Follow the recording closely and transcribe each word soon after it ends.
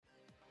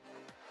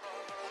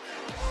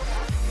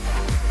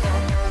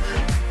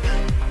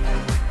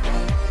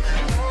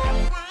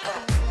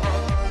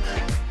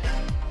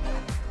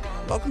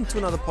Welcome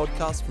to another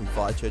podcast from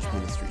Fire Church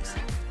Ministries.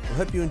 We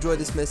hope you enjoy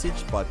this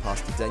message by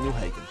Pastor Daniel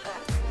Hagen.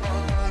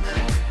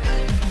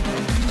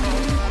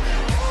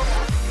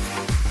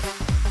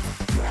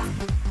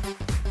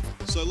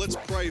 So let's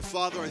pray.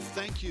 Father, I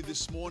thank you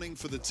this morning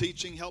for the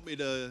teaching. Help me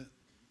to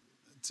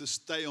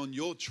stay on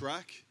your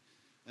track.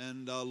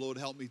 And Lord,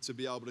 help me to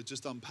be able to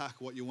just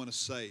unpack what you want to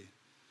say,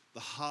 the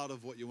heart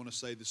of what you want to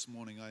say this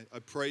morning. I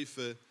pray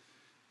for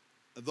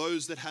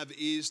those that have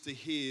ears to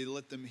hear,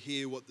 let them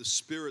hear what the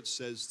Spirit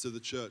says to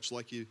the church,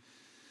 like you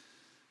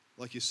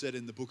said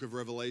in the book of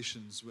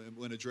Revelations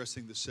when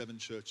addressing the 7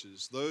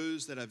 churches.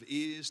 Those that have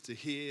ears to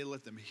hear,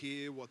 let them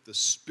hear what the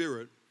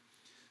Spirit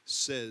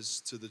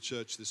says to the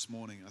church this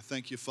morning. I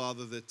thank you,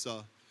 Father, that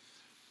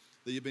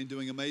you've been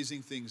doing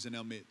amazing things in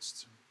our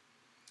midst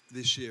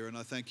this year. And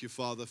I thank you,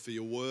 Father, for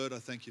your word. I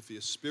thank you for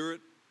your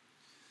Spirit.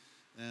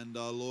 And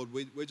Lord,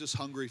 we're just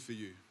hungry for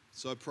you.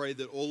 So I pray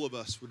that all of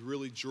us would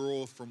really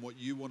draw from what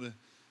you want to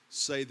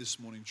say this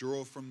morning,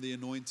 draw from the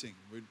anointing.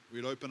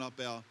 We'd open up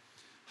our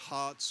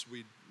hearts,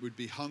 we'd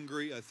be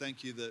hungry. I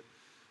thank you that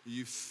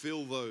you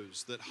fill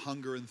those that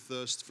hunger and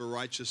thirst for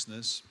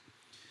righteousness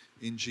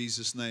in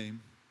Jesus'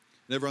 name.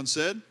 And everyone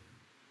said,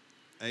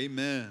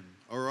 amen.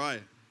 All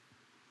right.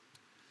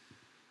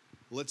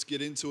 Let's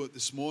get into it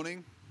this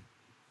morning.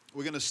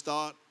 We're going to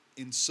start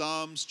in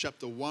Psalms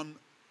chapter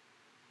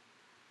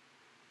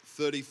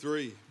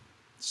 133.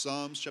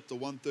 Psalms chapter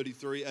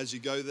 133. As you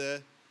go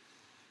there,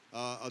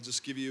 I'll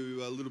just give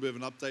you a little bit of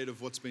an update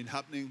of what's been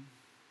happening.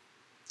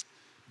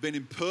 Been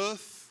in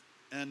Perth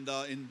and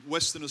in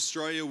Western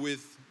Australia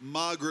with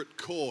Margaret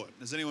Court.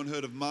 Has anyone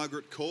heard of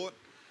Margaret Court?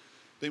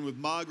 Been with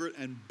Margaret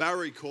and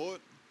Barry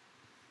Court,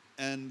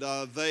 and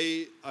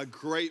they are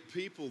great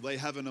people. They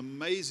have an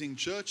amazing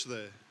church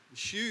there.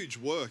 Huge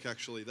work,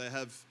 actually. They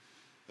have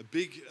a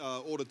big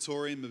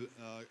auditorium,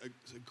 a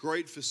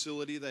great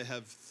facility. They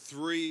have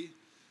 3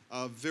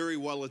 very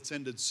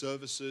well-attended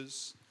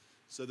services.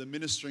 So they're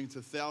ministering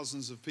to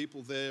thousands of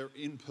people there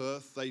in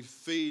Perth. They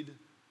feed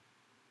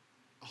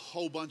a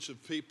whole bunch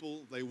of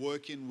people. They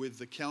work in with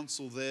the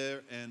council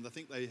there, and I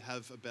think they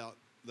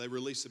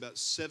release about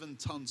 7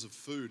 tons of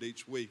food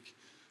each week.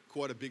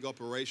 Quite a big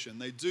operation.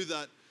 They do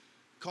that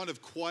kind of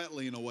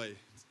quietly in a way.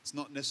 It's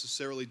not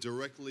necessarily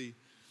directly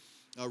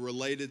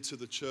related to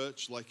the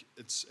church. Like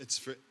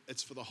it's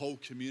for the whole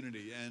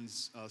community. And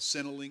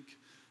Centrelink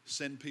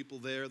send people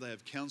there. They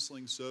have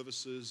counseling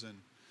services,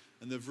 and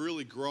they've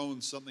really grown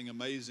something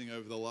amazing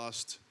over the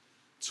last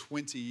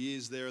 20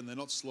 years there, and they're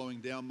not slowing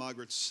down.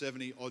 Margaret's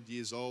 70 odd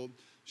years old.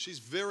 She's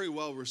very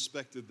well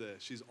respected there.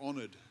 She's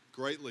honored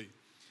greatly,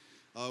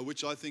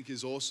 which I think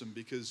is awesome,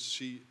 because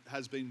she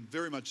has been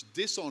very much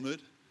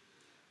dishonored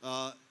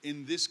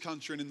in this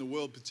country and in the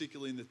world,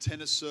 particularly in the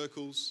tennis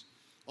circles.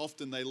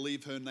 Often they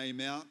leave her name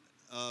out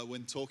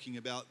when talking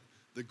about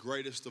the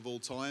greatest of all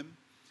time.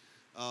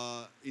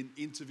 In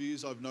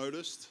interviews, I've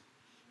noticed,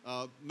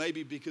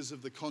 maybe because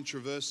of the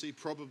controversy,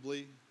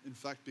 probably, in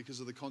fact, because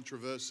of the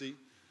controversy,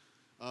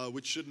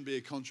 which shouldn't be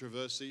a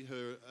controversy,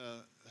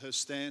 her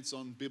stance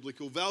on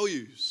biblical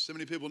values. So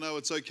many people know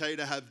it's okay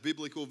to have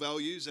biblical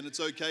values, and it's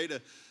okay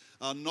to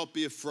not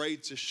be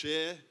afraid to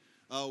share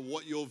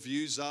what your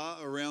views are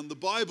around the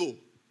Bible.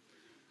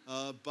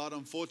 But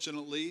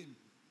unfortunately,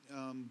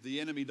 the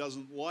enemy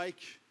doesn't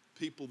like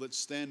people that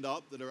stand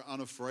up, that are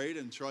unafraid,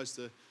 and tries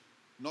to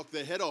knock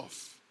their head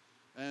off.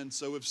 And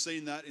so we've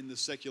seen that in the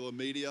secular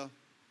media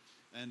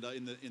and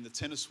in the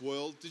tennis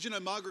world. Did you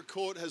know Margaret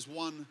Court has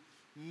won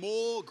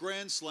more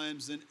Grand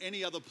Slams than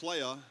any other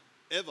player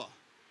ever?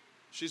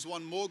 She's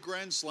won more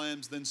Grand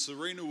Slams than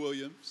Serena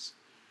Williams.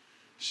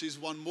 She's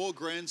won more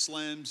Grand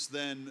Slams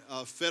than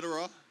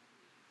Federer,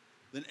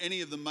 than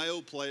any of the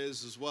male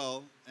players as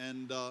well.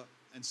 And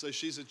so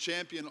she's a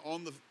champion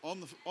on the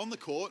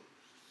court.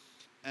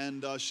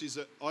 And I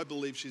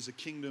believe she's a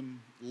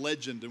kingdom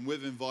legend, and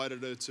we've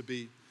invited her to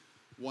be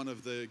one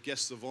of the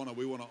guests of honor.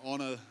 We want to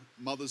honor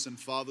mothers and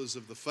fathers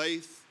of the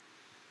faith,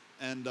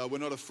 and we're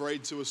not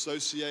afraid to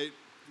associate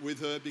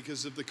with her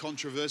because of the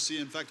controversy.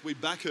 In fact, we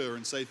back her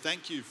and say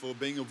thank you for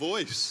being a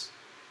voice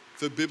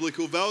for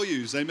biblical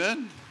values.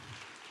 Amen.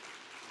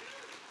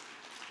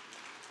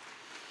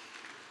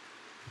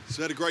 So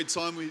we had a great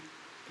time. We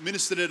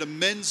ministered at a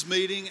men's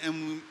meeting,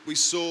 and we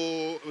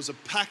saw it was a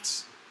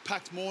packed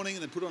morning,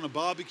 and they put on a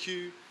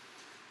barbecue,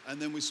 and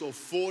then we saw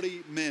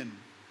 40 men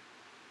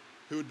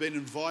who had been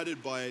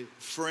invited by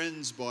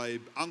friends, by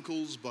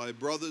uncles, by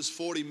brothers,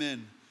 40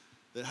 men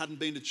that hadn't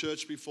been to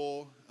church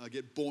before,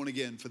 get born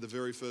again for the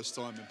very first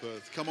time in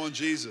Perth. Come on,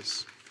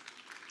 Jesus.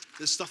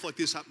 There's stuff like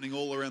this happening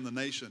all around the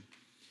nation.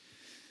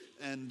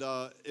 And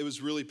it was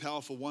really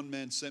powerful. One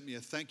man sent me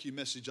a thank you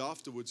message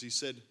afterwards. He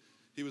said,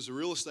 he was a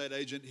real estate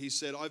agent. He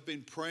said, I've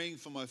been praying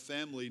for my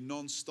family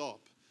nonstop.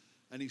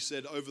 And he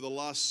said, over the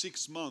last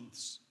 6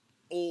 months,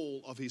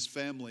 all of his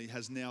family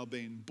has now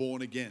been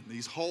born again.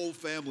 His whole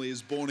family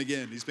is born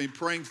again. He's been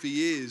praying for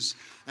years,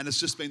 and it's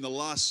just been the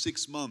last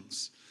 6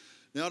 months.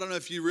 Now, I don't know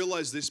if you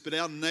realize this, but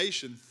our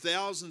nation,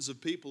 thousands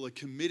of people are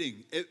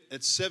committing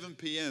at 7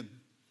 p.m.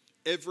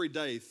 every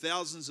day.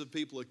 Thousands of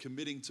people are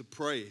committing to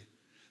pray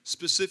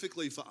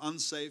specifically for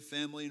unsaved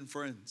family and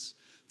friends,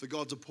 for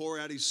God to pour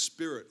out His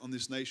Spirit on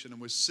this nation.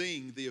 And we're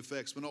seeing the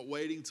effects. We're not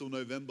waiting till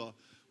November.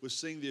 We're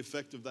seeing the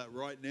effect of that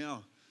right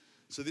now.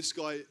 So this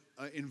guy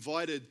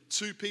invited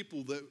 2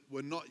 people that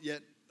were not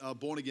yet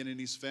born again in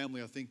his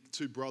family, I think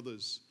 2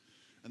 brothers.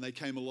 And they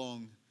came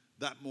along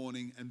that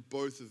morning, and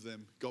both of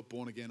them got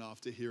born again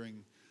after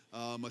hearing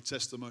my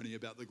testimony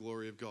about the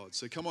glory of God.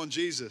 So come on,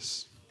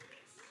 Jesus.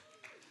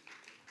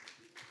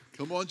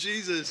 Come on,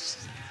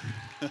 Jesus.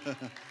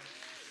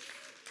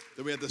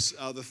 Then we had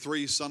the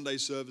 3 Sunday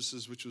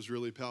services, which was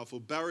really powerful.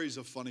 Barry's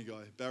a funny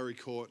guy. Barry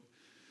Court.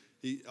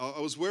 I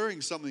was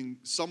wearing something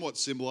somewhat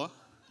similar,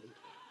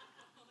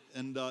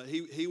 and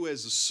he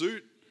wears a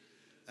suit,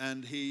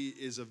 and he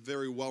is a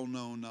very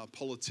well-known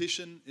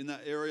politician in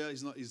that area.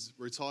 He's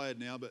retired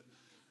now, but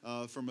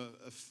from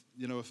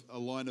a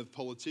line of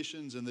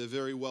politicians, and they're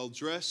very well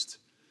dressed.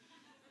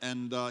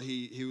 And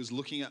he was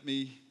looking at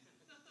me.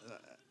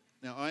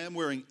 Now I am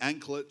wearing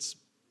anklets,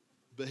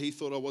 but he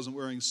thought I wasn't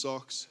wearing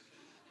socks,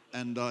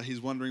 and he's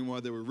wondering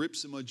why there were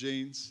rips in my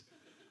jeans,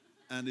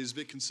 and he's a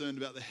bit concerned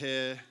about the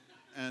hair.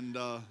 And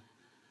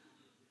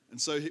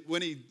so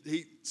when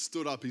he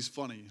stood up, he's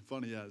funny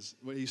as.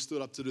 When he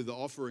stood up to do the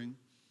offering,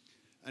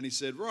 and he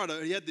said,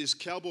 righto, he had this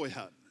cowboy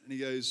hat. And he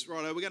goes,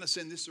 righto, we're going to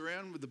send this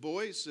around with the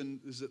boys. And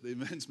this is at the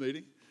men's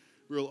meeting,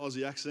 real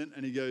Aussie accent.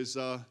 And he goes,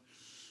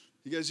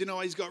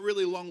 he's got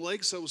really long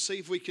legs, so we'll see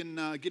if we can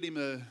get him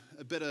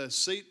a better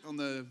seat on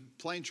the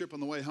plane trip on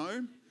the way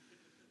home.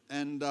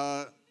 And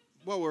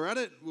while we're at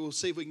it, we'll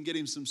see if we can get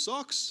him some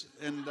socks.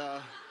 And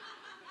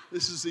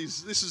this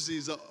is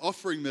his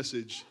offering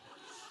message.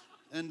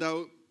 And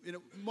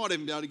might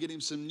even be able to get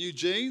him some new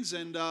jeans.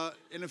 And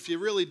if you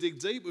really dig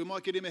deep, we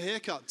might get him a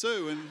haircut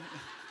too.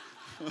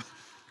 And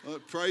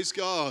praise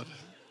God.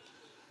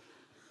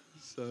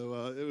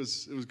 So it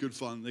was good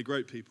fun. They're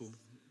great people.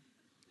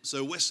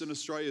 So Western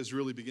Australia is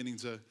really beginning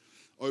to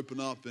open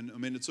up. And I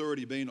mean, it's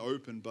already been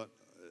open, but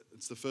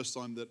it's the first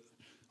time that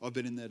I've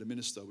been in there to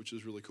minister, which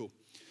is really cool.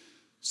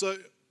 So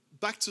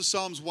back to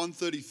Psalms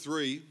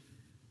 133.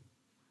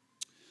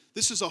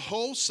 This is a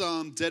whole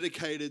psalm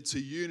dedicated to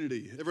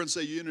unity. Everyone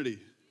say unity.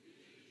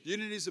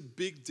 Unity is a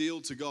big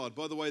deal to God.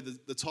 By the way,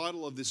 the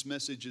title of this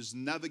message is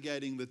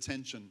Navigating the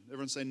Tension.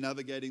 Everyone say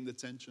Navigating the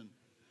Tension.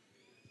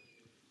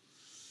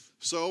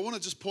 So I want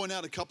to just point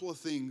out a couple of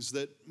things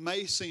that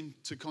may seem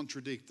to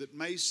contradict, that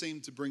may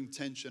seem to bring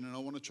tension, and I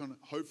want to try and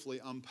hopefully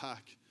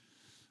unpack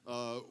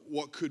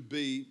what could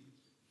be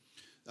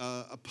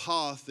a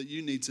path that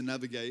you need to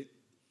navigate.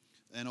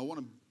 And I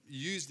want to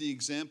use the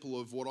example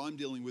of what I'm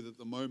dealing with at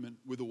the moment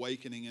with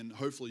awakening, and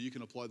hopefully you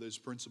can apply those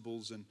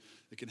principles and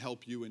it can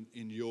help you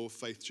in your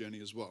faith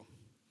journey as well.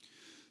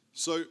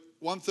 So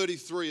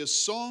 133, a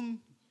song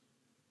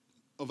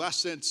of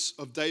ascents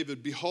of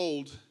David.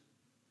 Behold,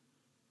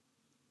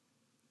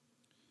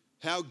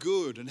 how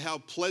good and how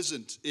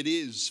pleasant it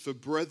is for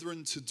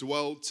brethren to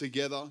dwell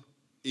together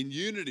in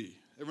unity.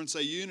 Everyone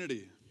say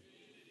unity.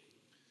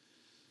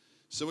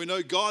 So we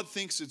know God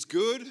thinks it's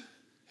good.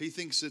 He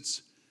thinks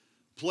it's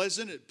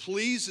pleasant. It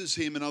pleases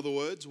Him, in other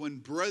words, when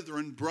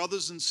brethren,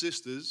 brothers and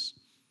sisters,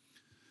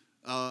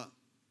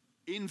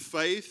 in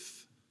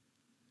faith,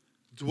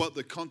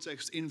 the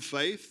context in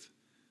faith,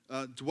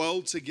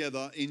 dwell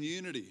together in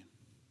unity.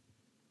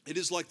 It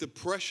is like the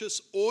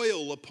precious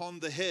oil upon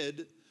the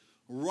head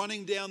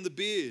running down the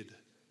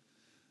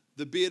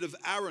beard of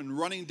Aaron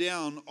running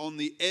down on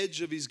the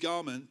edge of his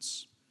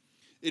garments.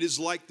 It is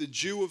like the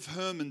dew of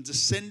Hermon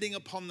descending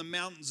upon the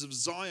mountains of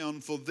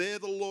Zion, for there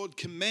the Lord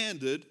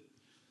commanded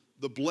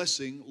the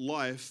blessing,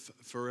 life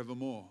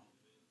forevermore.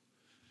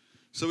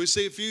 So we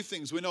see a few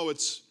things. We know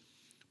it's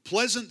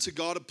pleasant to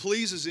God. It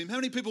pleases Him. How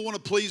many people want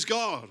to please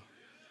God?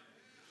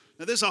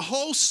 Now there's a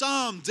whole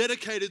psalm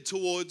dedicated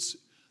towards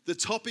the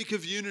topic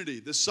of unity,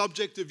 the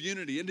subject of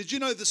unity. And did you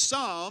know the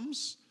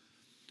Psalms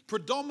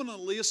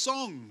predominantly are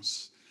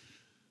songs?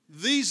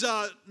 These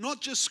are not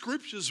just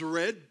scriptures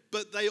read,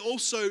 but they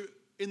also,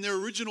 in their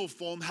original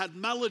form, had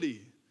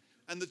melody.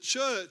 And the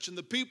church and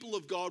the people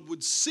of God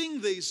would sing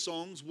these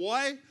songs.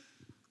 Why?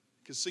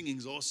 Because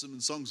singing's awesome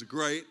and songs are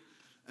great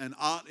and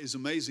art is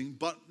amazing.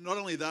 But not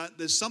only that,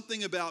 there's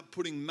something about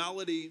putting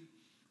melody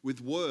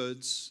with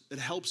words that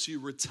helps you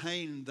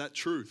retain that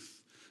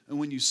truth. And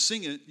when you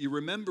sing it, you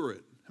remember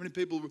it. How many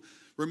people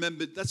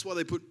remember? That's why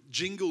they put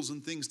jingles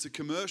and things to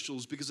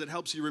commercials, because it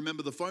helps you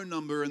remember the phone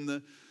number and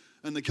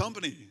the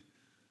company.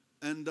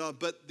 And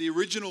but the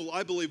original,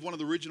 I believe, one of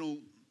the original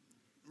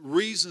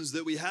reasons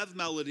that we have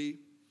melody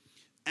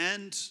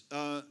and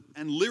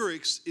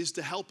lyrics is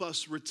to help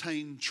us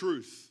retain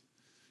truth,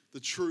 the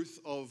truth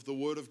of the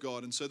Word of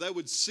God. And so they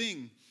would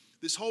sing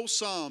this whole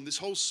psalm, this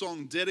whole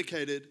song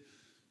dedicated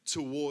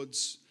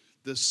towards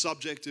the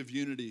subject of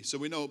unity. So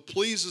we know it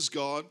pleases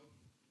God.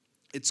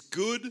 It's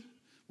good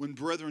when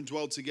brethren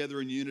dwell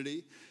together in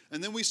unity.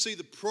 And then we see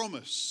the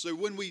promise. So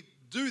when we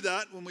do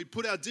that, when we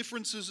put our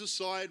differences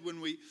aside,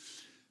 when we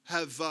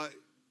have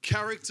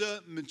character,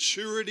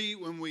 maturity,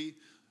 when we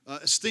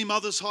esteem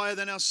others higher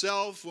than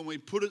ourselves, when we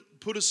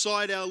put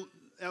aside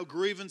our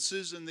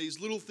grievances and these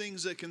little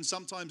things that can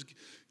sometimes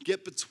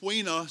get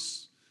between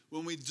us,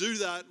 when we do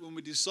that, when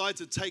we decide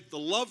to take the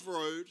love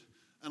road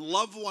and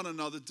love one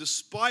another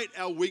despite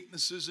our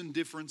weaknesses and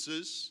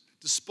differences,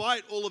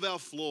 despite all of our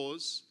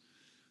flaws,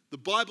 the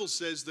Bible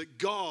says that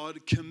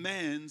God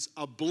commands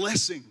a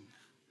blessing.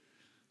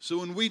 So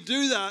when we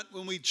do that,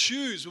 when we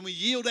choose, when we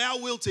yield our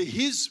will to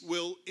His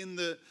will in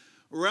the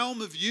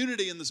realm of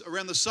unity and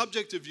around the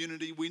subject of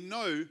unity, we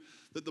know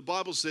that the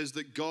Bible says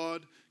that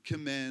God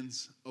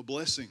commands a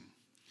blessing.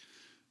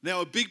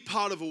 Now, a big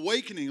part of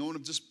awakening, I want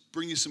to just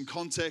bring you some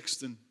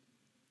context, and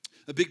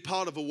a big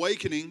part of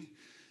awakening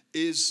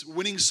is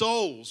winning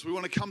souls. We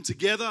want to come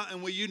together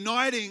and we're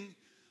uniting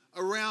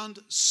around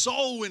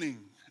soul winning.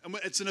 And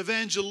it's an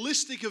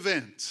evangelistic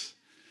event.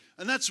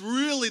 And that's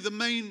really the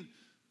main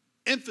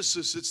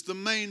emphasis. It's the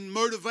main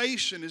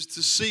motivation, is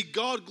to see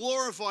God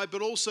glorified,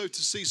 but also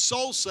to see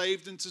souls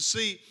saved and to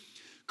see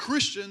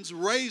Christians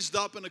raised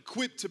up and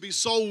equipped to be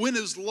soul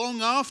winners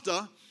long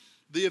after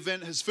the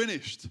event has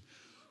finished.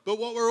 But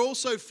what we're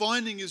also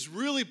finding is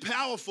really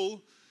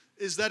powerful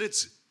is that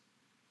it's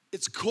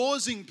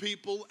causing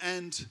people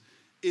and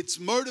it's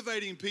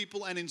motivating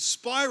people and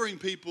inspiring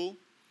people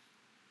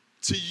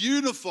to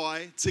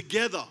unify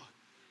together.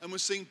 And we're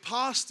seeing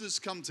pastors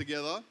come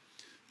together,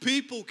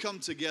 people come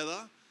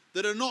together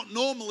that are not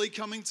normally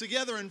coming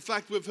together. In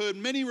fact, we've heard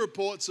many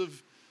reports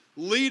of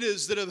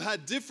leaders that have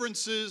had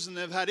differences and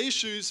have had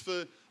issues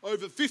for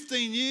over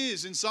 15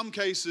 years in some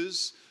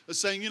cases, are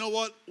saying, you know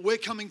what, we're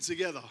coming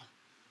together.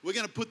 We're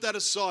going to put that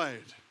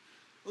aside.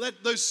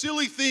 Let those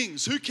silly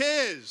things, who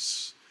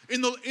cares?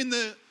 In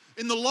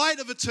the light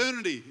of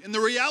eternity, in the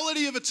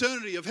reality of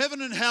eternity, of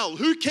heaven and hell,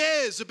 who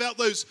cares about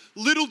those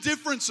little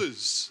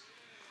differences?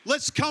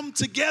 Let's come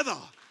together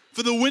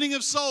for the winning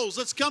of souls.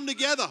 Let's come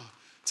together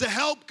to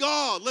help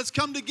God. Let's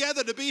come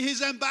together to be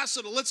His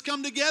ambassador. Let's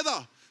come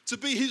together to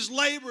be His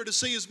laborer, to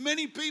see as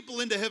many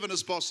people into heaven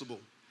as possible.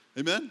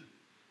 Amen?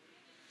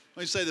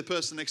 When you say to the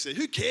person next to you,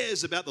 who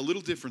cares about the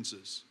little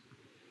differences?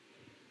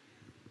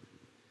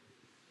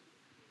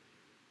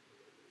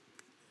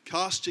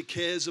 Cast your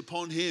cares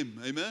upon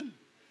Him. Amen?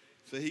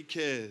 For He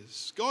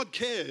cares. God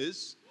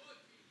cares.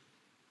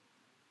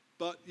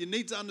 But you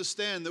need to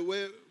understand that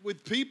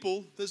with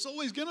people, there's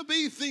always going to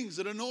be things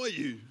that annoy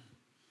you.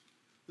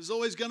 There's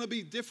always going to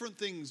be different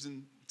things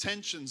and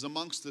tensions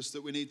amongst us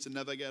that we need to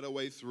navigate our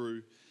way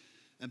through.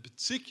 And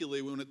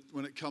particularly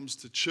when it comes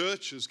to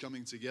churches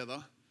coming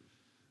together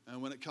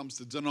and when it comes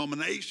to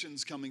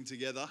denominations coming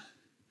together,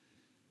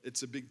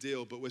 it's a big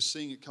deal. But we're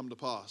seeing it come to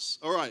pass.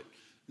 All right.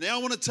 Now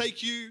I want to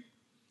take you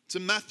to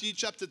Matthew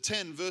chapter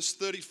 10, verse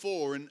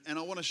 34. And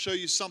I want to show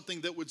you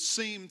something that would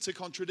seem to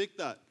contradict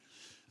that.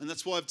 And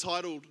that's why I've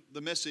titled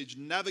the message,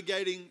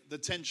 Navigating the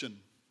Tension.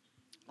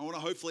 I want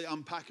to hopefully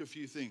unpack a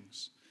few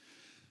things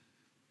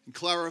and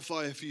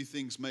clarify a few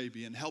things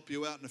maybe and help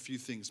you out in a few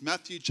things.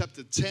 Matthew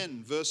chapter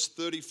 10, verse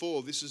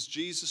 34. This is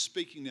Jesus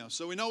speaking now.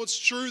 So we know it's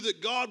true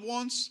that God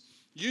wants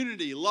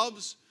unity,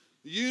 loves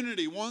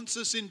unity, wants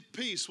us in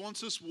peace,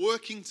 wants us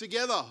working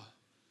together.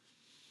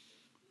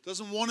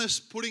 Doesn't want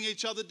us putting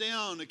each other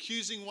down,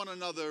 accusing one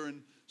another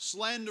and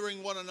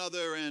slandering one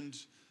another and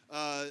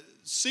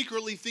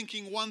secretly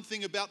thinking one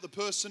thing about the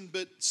person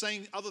but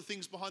saying other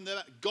things behind their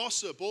back.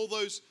 Gossip, all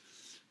those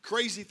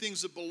crazy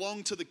things that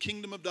belong to the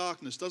kingdom of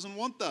darkness. Doesn't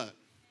want that.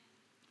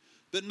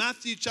 But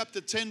Matthew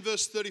chapter 10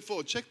 verse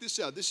 34. Check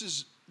this out. This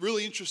is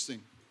really interesting.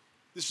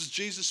 This is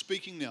Jesus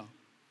speaking now.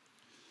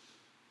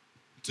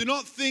 Do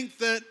not think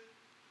that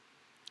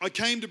I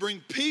came to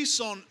bring peace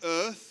on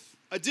earth.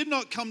 I did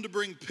not come to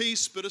bring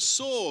peace but a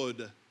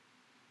sword. I'm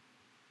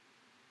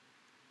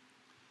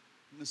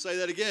going to say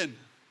that again.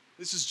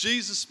 This is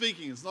Jesus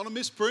speaking. It's not a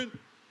misprint.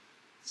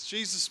 It's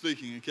Jesus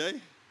speaking, okay?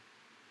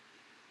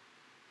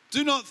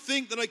 Do not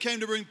think that I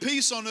came to bring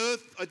peace on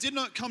earth. I did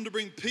not come to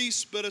bring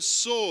peace, but a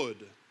sword.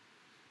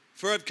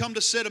 For I've come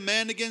to set a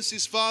man against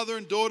his father,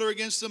 and daughter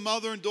against her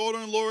mother, and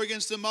daughter-in-law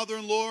against her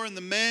mother-in-law, and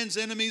the man's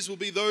enemies will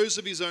be those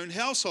of his own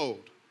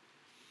household.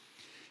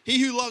 He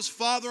who loves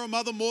father or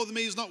mother more than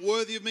me is not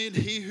worthy of me, and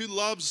he who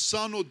loves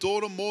son or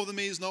daughter more than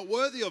me is not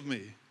worthy of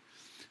me.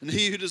 And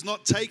he who does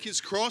not take his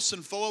cross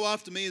and follow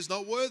after me is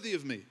not worthy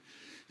of me.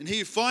 And he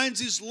who finds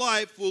his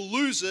life will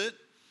lose it,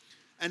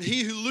 and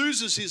he who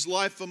loses his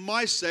life for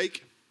my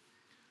sake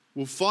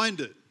will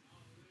find it.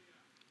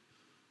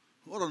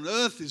 What on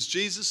earth is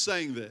Jesus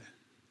saying there?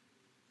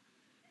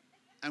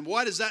 And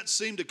why does that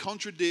seem to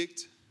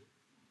contradict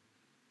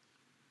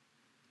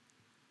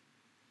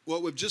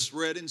what we've just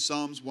read in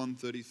Psalms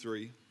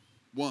 133:1?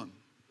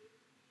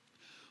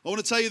 I want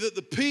to tell you that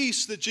the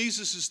peace that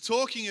Jesus is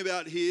talking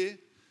about here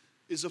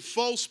is a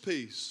false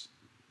peace.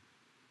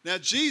 Now,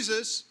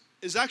 Jesus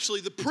is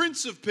actually the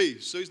Prince of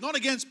Peace, so he's not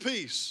against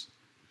peace.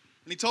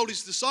 And he told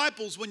his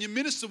disciples, when you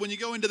minister, when you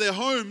go into their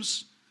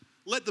homes,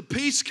 let the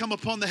peace come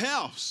upon the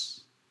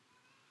house.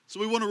 So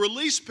we want to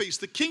release peace.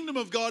 The kingdom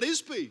of God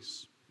is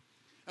peace.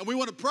 And we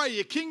want to pray,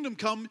 your kingdom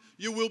come,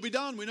 your will be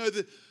done. We know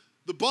that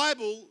the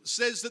Bible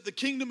says that the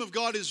kingdom of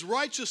God is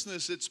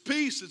righteousness, it's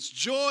peace, it's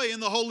joy in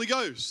the Holy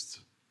Ghost.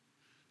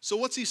 So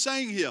what's he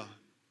saying here?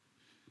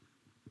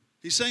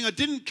 He's saying, I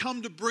didn't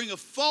come to bring a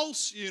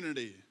false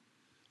unity.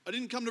 I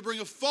didn't come to bring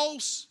a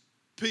false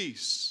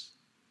peace.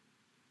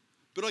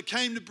 But I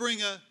came to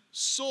bring a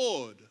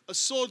sword. A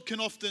sword can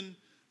often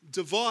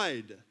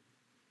divide.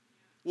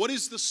 What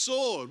is the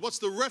sword? What's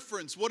the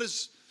reference?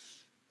 What's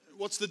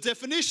the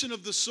definition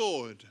of the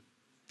sword?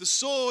 The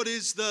sword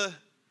is the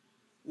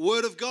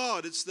Word of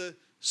God. It's the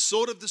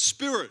sword of the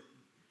Spirit.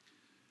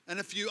 And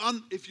if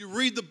you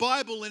read the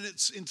Bible in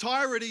its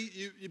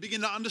entirety, you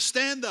begin to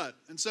understand that.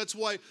 And so that's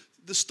why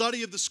the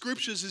study of the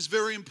Scriptures is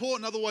very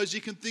important. Otherwise, you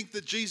can think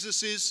that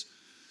Jesus is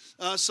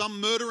some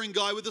murdering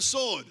guy with a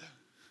sword.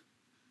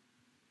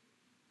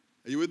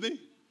 Are you with me?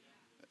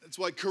 That's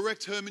why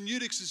correct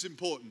hermeneutics is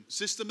important.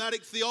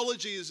 Systematic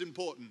theology is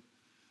important.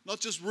 Not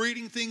just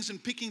reading things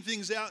and picking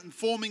things out and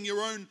forming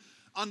your own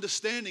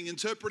understanding,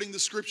 interpreting the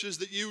Scriptures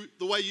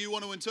the way you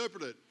want to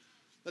interpret it.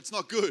 That's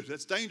not good.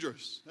 That's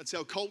dangerous. That's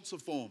how cults are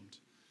formed.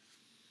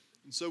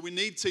 And so we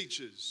need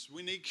teachers.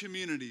 We need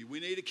community.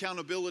 We need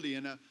accountability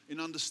in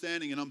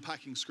understanding and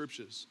unpacking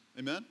Scriptures.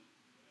 Amen?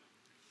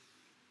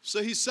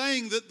 So he's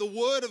saying that the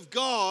Word of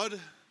God,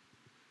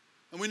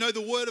 and we know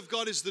the Word of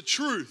God is the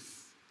truth.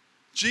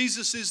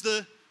 Jesus is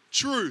the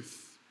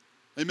truth.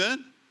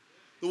 Amen?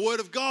 The Word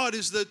of God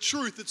is the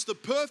truth. It's the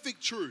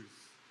perfect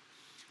truth.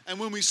 And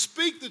when we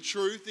speak the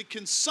truth, it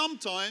can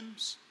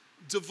sometimes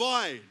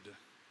divide.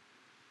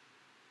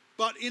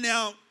 But in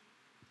our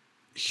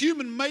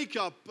human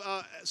makeup,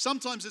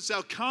 sometimes it's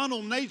our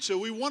carnal nature.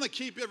 We want to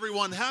keep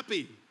everyone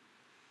happy.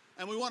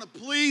 And we want to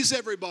please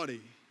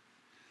everybody.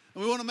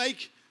 And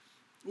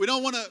we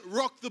don't want to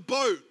rock the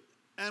boat.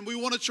 And we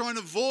want to try and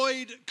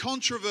avoid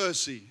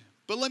controversy.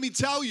 But let me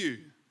tell you,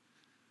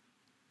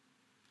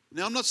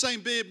 now I'm not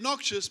saying be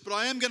obnoxious, but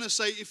I am going to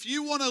say if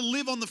you want to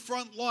live on the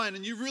front line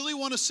and you really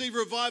want to see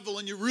revival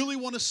and you really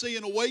want to see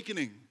an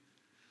awakening,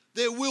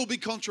 there will be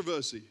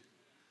controversy.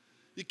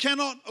 You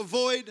cannot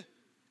avoid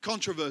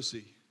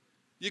controversy.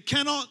 You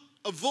cannot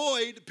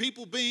avoid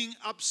people being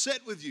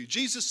upset with you.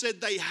 Jesus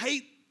said they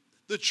hate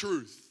the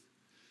truth.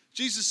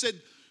 Jesus said,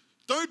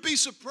 don't be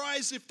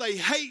surprised if they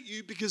hate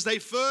you because they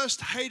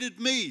first hated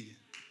me.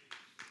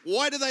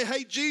 Why do they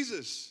hate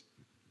Jesus?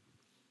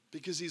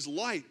 Because he's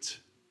light.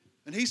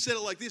 And he said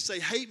it like this, they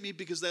hate me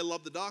because they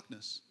love the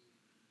darkness.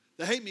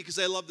 They hate me because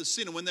they love the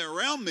sin. And when they're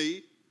around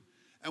me,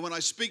 and when I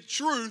speak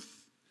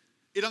truth,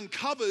 it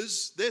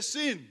uncovers their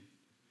sin.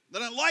 They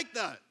don't like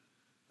that.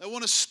 They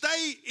want to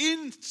stay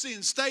in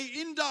sin, stay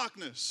in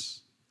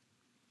darkness.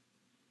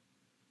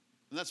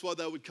 And that's why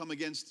they would come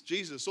against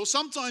Jesus. Or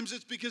sometimes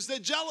it's because they're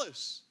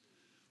jealous.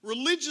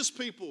 Religious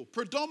people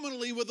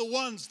predominantly were the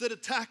ones that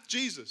attacked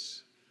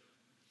Jesus.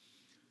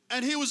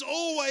 And he was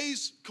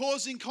always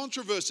causing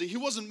controversy. He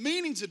wasn't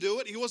meaning to do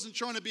it. He wasn't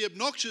trying to be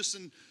obnoxious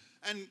and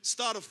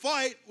start a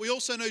fight. We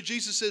also know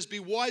Jesus says, be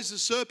wise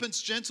as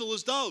serpents, gentle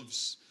as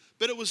doves.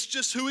 But it was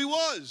just who he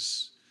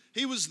was.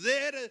 He was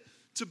there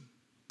to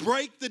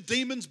break the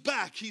demon's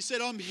back. He said,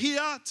 I'm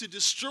here to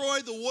destroy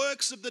the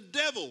works of the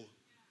devil.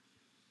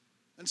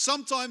 And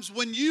sometimes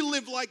when you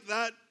live like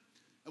that,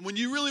 and when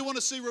you really want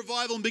to see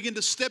revival and begin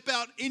to step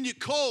out in your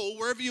call,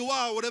 wherever you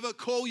are, whatever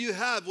call you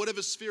have,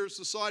 whatever sphere of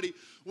society,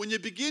 when you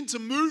begin to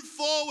move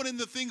forward in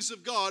the things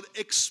of God,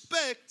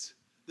 expect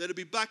there to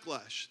be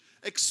backlash.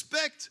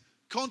 Expect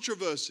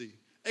controversy.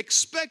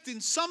 Expect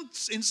in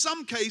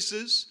some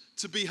cases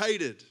to be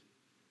hated.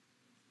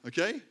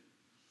 Okay?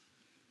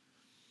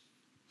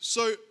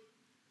 So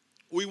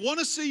we want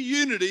to see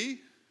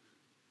unity,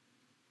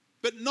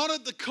 but not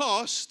at the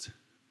cost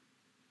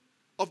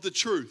of the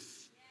truth.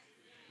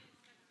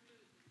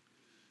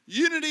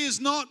 Unity is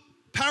not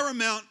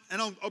paramount,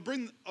 and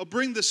I'll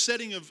bring the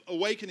setting of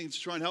awakening to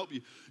try and help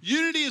you.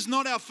 Unity is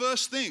not our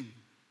first thing.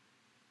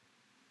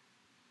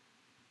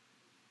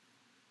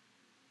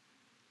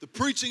 The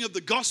preaching of the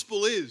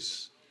gospel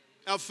is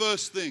our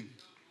first thing.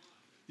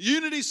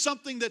 Unity is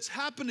something that's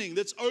happening,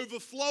 that's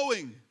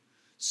overflowing,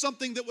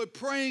 something that we're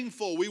praying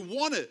for. We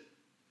want it,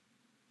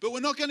 but we're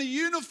not going to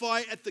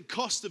unify at the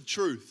cost of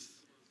truth.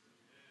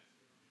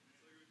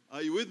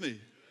 Are you with me?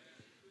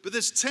 But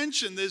there's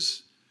tension,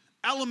 there's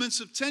elements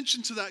of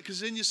tension to that,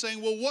 because then you're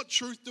saying, well, what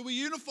truth do we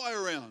unify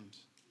around?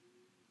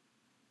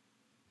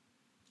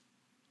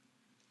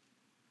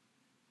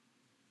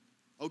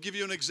 I'll give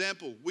you an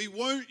example. We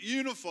won't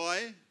unify,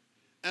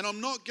 and I'm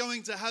not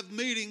going to have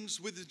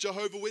meetings with the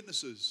Jehovah's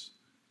Witnesses.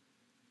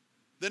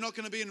 They're not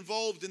going to be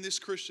involved in this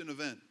Christian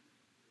event.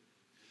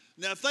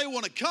 Now, if they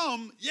want to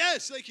come,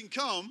 yes, they can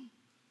come,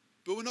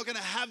 but we're not going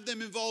to have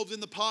them involved in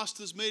the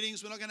pastors'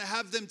 meetings. We're not going to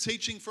have them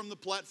teaching from the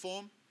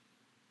platform.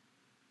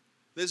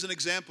 There's an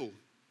example.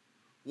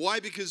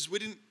 Why? Because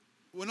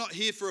we're not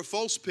here for a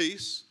false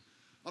peace.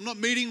 I'm not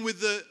meeting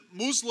with the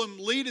Muslim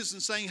leaders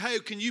and saying, hey,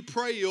 can you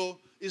pray your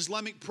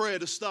Islamic prayer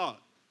to start?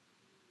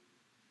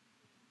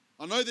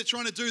 I know they're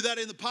trying to do that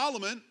in the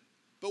parliament,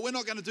 but we're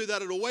not going to do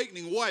that at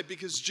Awakening. Why?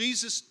 Because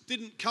Jesus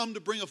didn't come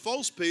to bring a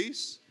false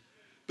peace,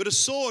 but a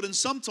sword, and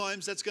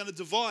sometimes that's going to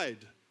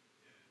divide.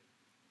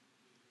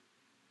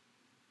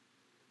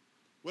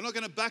 We're not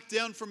going to back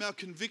down from our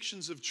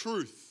convictions of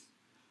truth.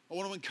 I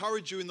want to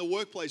encourage you in the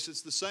workplace,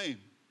 it's the same.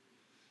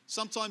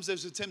 Sometimes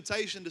there's a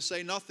temptation to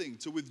say nothing,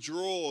 to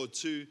withdraw,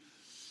 to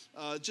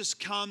just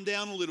calm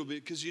down a little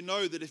bit, because you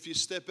know that if you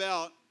step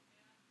out,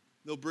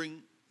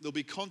 there'll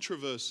be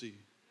controversy.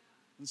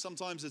 And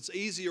sometimes it's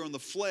easier on the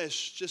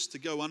flesh just to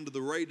go under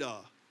the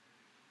radar.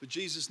 But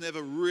Jesus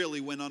never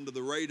really went under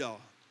the radar.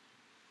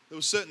 There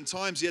were certain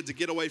times he had to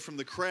get away from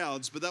the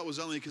crowds, but that was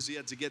only because he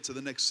had to get to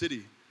the next city.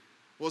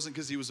 It wasn't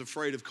because he was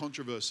afraid of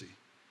controversy.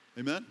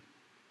 Amen?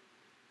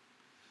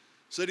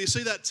 So do you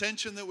see that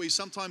tension that we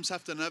sometimes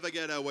have to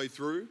navigate our way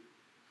through?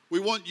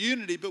 We want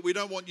unity, but we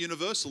don't want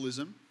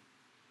universalism.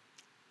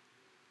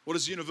 What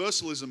does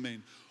universalism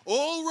mean?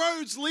 All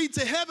roads lead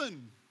to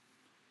heaven.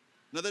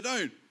 No, they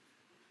don't.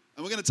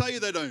 And we're going to tell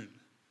you they don't.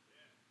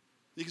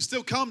 You can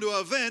still come to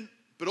our event,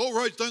 but all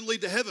roads don't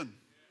lead to heaven.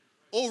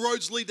 All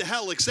roads lead to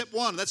hell except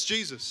one. That's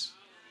Jesus.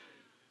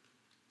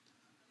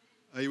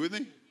 Are you with me?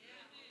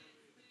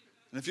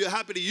 And if you're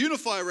happy to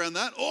unify around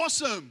that,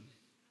 awesome.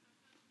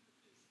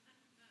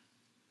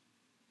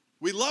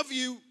 We love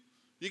you.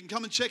 You can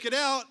come and check it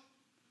out.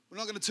 We're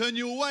not going to turn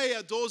you away.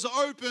 Our doors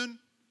are open.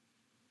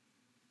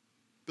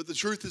 But the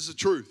truth is the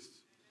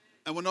truth.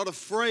 And we're not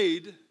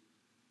afraid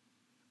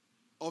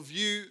of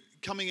you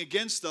coming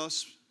against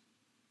us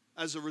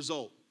as a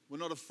result. We're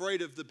not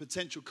afraid of the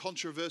potential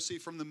controversy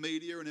from the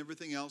media and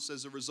everything else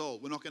as a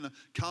result. We're not going to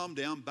calm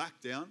down, back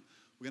down.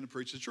 We're going to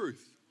preach the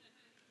truth.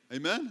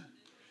 Amen?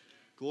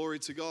 Glory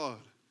to God.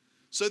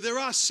 So there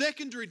are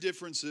secondary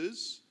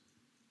differences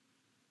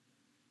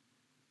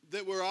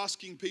that we're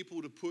asking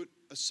people to put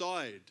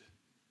aside.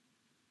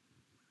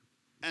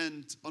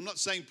 And I'm not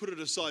saying put it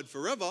aside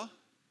forever.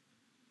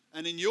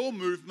 And in your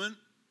movement,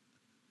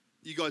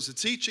 you guys are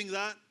teaching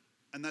that,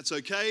 and that's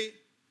okay.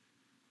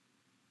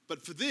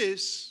 But for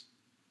this,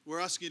 we're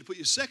asking you to put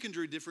your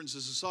secondary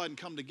differences aside and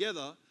come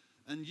together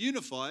and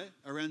unify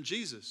around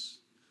Jesus.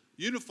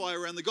 Unify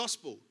around the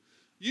gospel.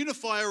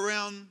 Unify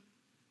around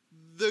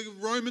the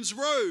Romans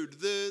road,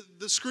 the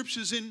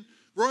scriptures in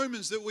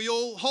Romans that we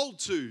all hold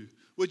to,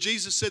 where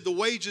Jesus said the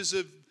wages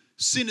of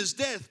sin is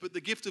death, but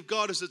the gift of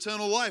God is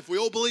eternal life. We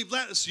all believe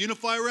that. Let's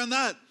unify around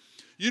that.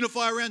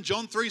 Unify around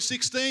John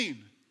 3:16.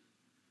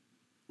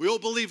 We all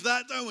believe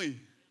that, don't we?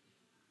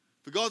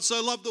 For God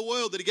so loved the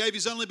world that he gave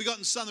his only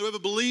begotten Son. Whoever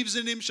believes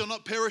in him shall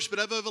not perish but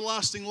have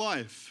everlasting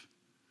life.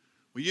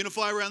 We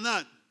unify around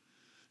that.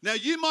 Now,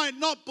 you might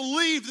not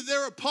believe that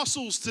there are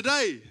apostles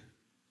today.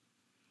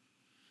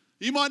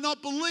 You might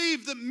not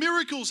believe that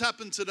miracles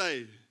happen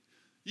today.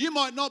 You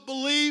might not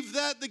believe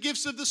that the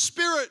gifts of the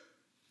Spirit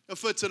are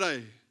for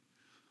today.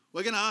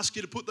 We're going to ask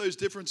you to put those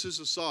differences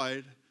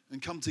aside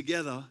and come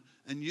together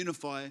and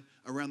unify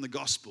around the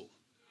gospel.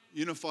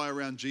 Unify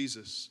around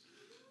Jesus.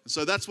 And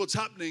so that's what's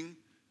happening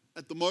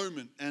at the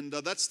moment. And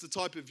that's the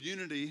type of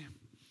unity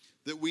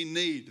that we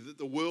need, that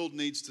the world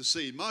needs to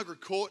see.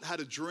 Margaret Court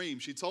had a dream.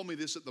 She told me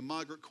this at the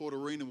Margaret Court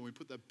Arena when we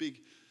put that big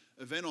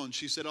event on.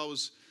 She said, I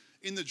was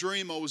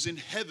in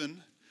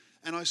heaven,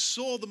 and I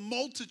saw the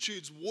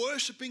multitudes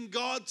worshiping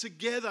God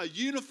together,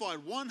 unified,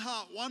 one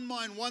heart, one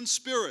mind, one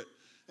spirit.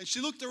 And she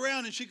looked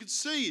around and she could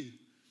see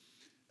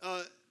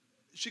that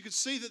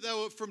they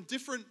were from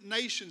different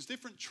nations,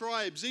 different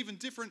tribes, even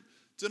different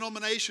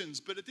denominations.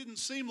 But it didn't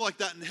seem like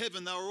that in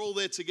heaven. They were all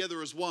there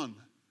together as one.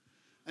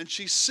 And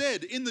she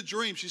said, in the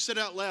dream, she said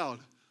out loud,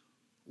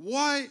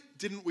 why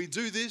didn't we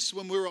do this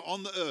when we were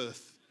on the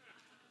earth?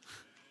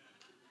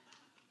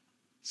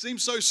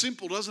 Seems so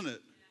simple, doesn't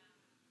it?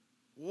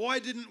 Why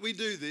didn't we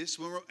do this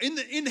when we're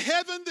in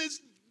heaven? There's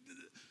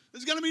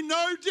going to be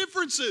no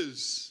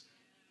differences.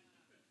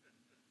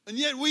 And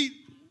yet we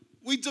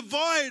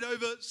divide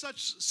over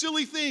such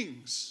silly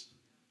things.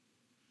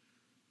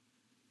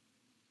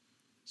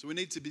 So we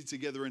need to be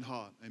together in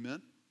heart.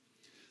 Amen?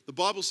 The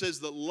Bible says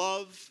that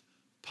love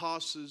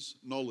passes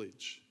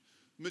knowledge.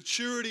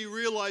 Maturity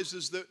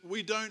realizes that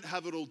we don't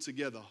have it all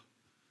together.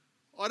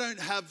 I don't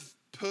have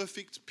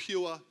perfect,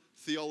 pure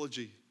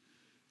theology.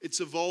 It's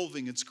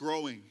evolving, it's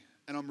growing,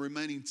 and I'm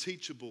remaining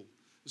teachable.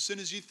 As soon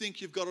as you think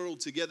you've got it all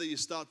together, you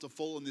start to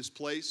fall in this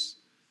place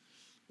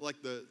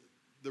like the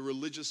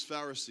religious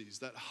Pharisees,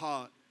 that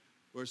heart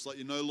where it's like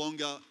you're no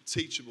longer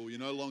teachable, you're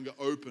no longer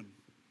open.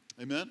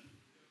 Amen?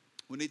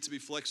 We need to be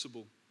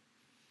flexible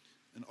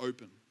and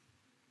open.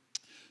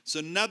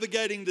 So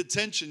navigating the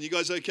tension, you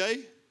guys okay?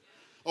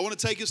 I want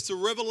to take us to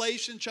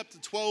Revelation chapter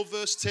 12,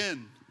 verse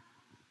 10.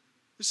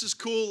 This is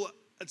cool.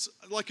 It's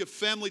like a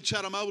family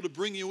chat. I'm able to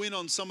bring you in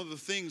on some of the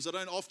things. I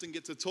don't often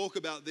get to talk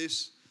about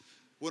this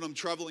when I'm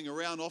traveling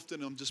around.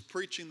 Often I'm just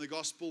preaching the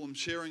gospel. I'm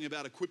sharing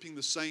about equipping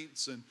the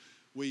saints, and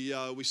we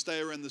stay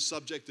around the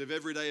subject of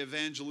everyday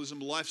evangelism,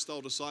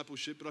 lifestyle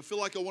discipleship. But I feel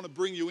like I want to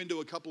bring you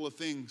into a couple of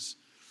things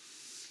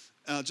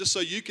just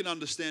so you can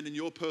understand in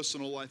your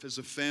personal life as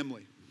a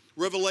family.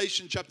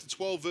 Revelation chapter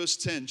 12, verse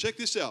 10. Check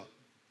this out.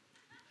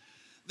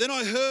 Then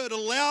I heard a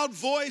loud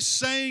voice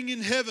saying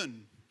in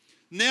heaven,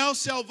 now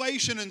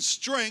salvation and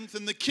strength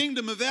and the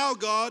kingdom of our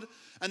God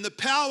and the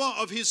power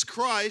of his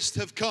Christ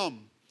have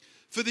come.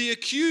 For the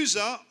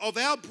accuser of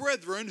our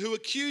brethren who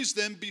accused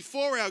them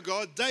before our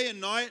God day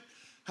and night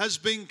has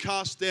been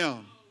cast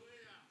down.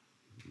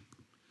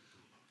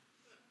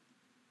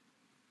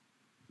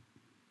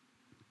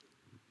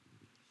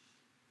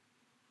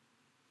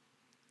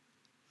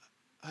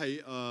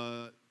 Hey,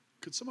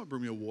 could someone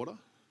bring me a water?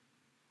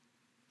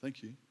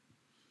 Thank you.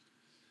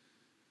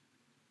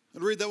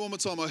 I'll read that one more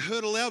time. I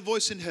heard a loud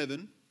voice in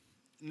heaven.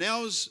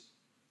 Now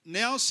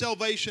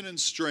salvation and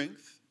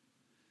strength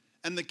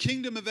and the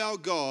kingdom of our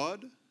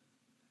God.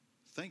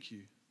 Thank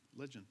you,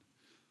 legend.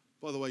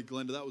 By the way,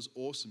 Glenda, that was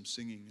awesome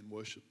singing and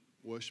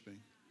worshiping.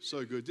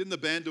 So good. Didn't the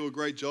band do a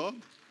great job?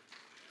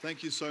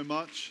 Thank you so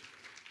much.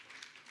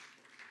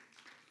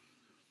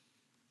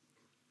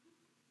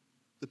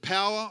 The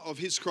power of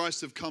his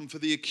Christ have come for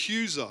the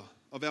accuser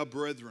of our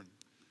brethren.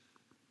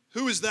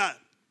 Who is that?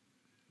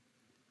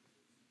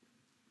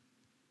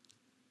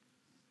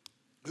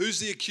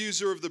 Who's the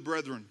accuser of the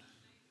brethren?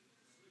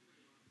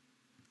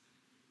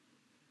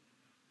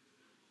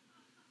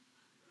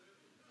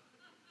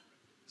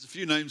 There's a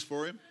few names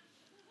for him.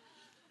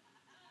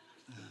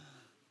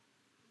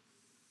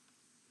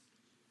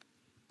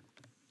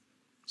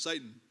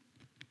 Satan.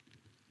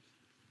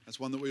 That's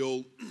one that we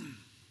all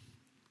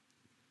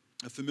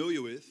are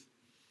familiar with.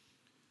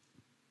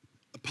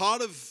 A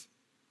part of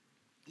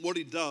what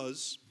he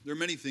does, there are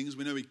many things.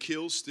 We know he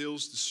kills,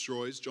 steals,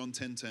 destroys, John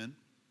 10:10.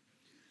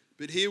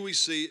 But here we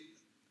see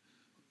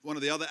one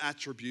of the other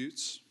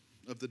attributes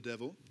of the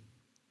devil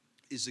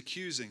is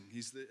accusing.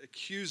 He's the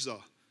accuser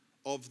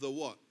of the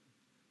what?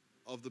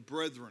 Of the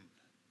brethren.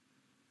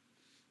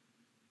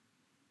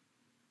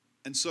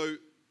 And so,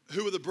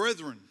 who are the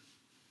brethren?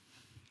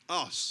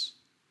 Us.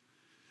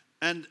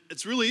 And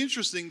it's really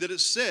interesting that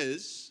it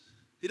says,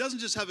 he doesn't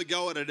just have a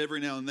go at it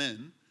every now and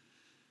then.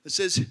 It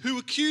says, who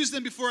accused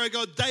them before our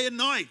God day and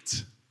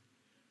night.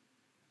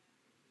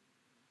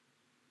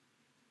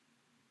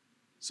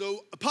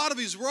 So a part of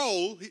his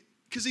role,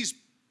 because he's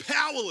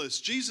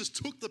powerless, Jesus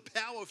took the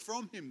power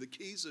from him, the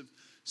keys of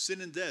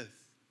sin and death.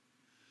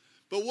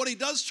 But what he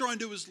does try and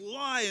do is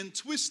lie and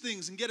twist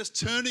things and get us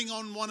turning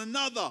on one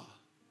another.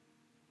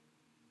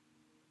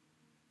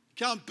 He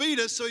can't beat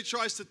us, so he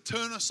tries to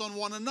turn us on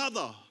one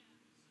another.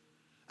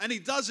 And he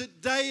does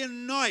it day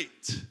and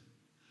night.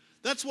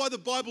 That's why the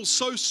Bible's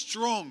so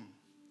strong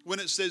when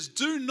it says,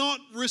 do not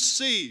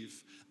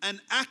receive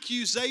an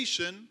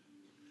accusation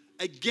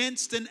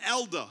against an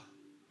elder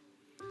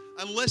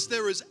unless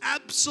there is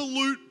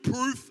absolute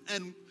proof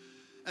and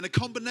a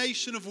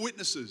combination of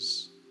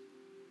witnesses.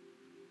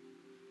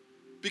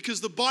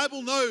 Because the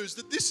Bible knows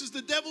that this is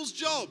the devil's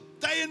job,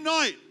 day and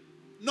night,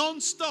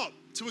 non-stop,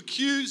 to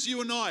accuse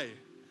you and I,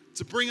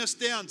 to bring us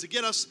down, to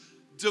get us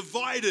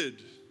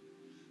divided,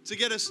 to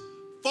get us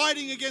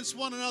fighting against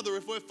one another.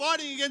 If we're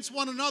fighting against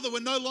one another, we're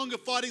no longer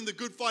fighting the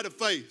good fight of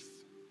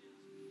faith.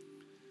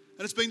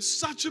 And it's been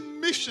such a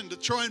mission to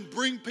try and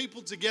bring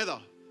people together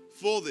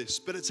for this,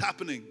 but it's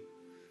happening.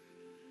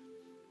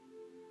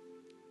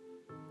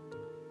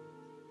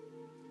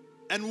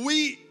 And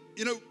we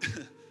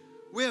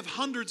have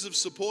hundreds of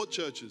support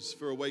churches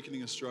for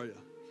Awakening Australia.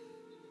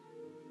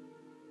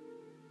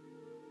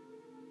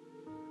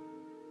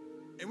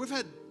 And we've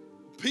had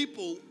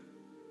people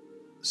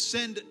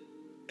send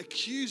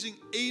accusing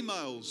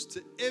emails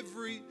to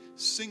every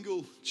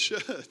single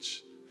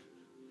church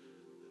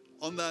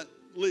on that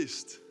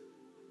list.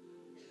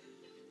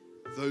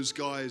 Those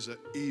guys are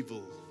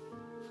evil.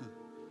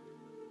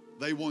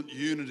 They want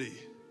unity.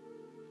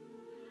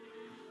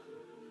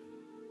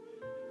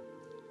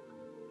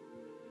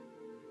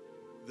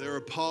 They're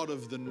a part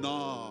of the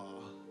nah.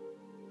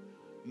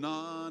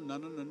 Nah.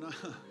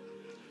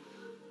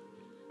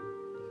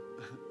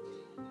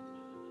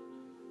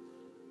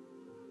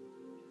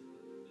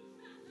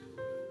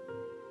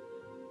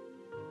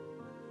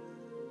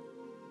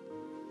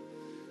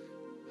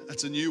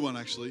 That's a new one,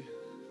 actually.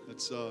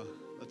 That's.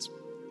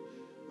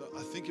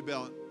 I think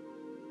about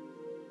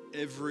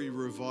every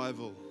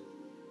revival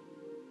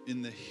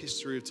in the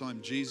history of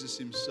time. Jesus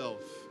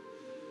himself.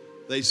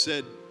 They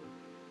said,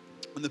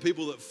 and the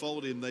people that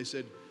followed him, they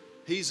said,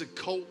 he's a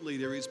cult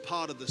leader. He's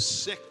part of the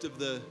sect of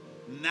the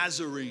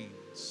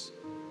Nazarenes.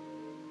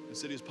 They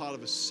said he's part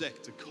of a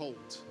sect, a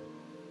cult.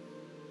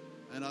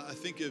 And I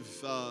think of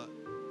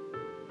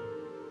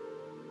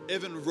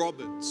Evan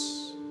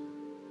Roberts,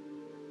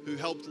 who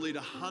helped lead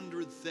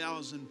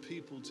 100,000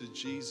 people to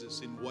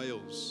Jesus in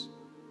Wales.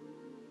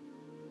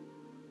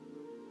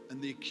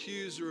 And the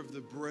accuser of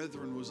the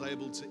brethren was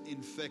able to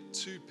infect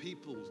 2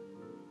 people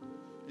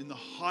in the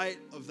height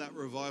of that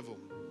revival,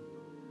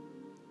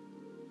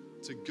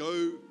 to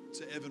go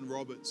to Evan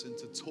Roberts and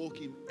to talk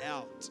him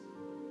out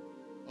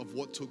of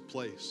what took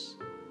place.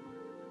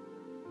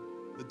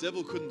 The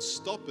devil couldn't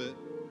stop it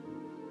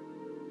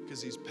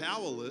because he's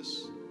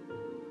powerless,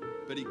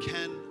 but he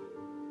can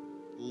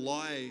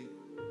lie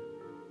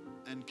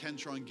and can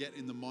try and get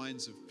in the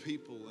minds of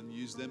people and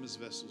use them as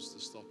vessels to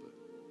stop it.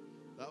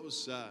 That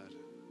was sad,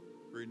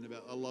 reading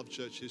about. I love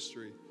church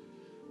history,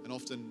 and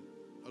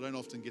I don't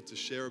often get to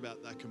share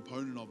about that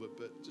component of it,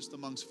 but just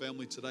amongst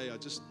family today, I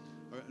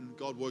And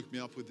God woke me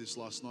up with this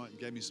last night and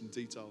gave me some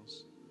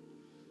details,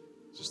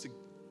 just to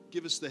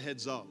give us the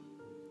heads up.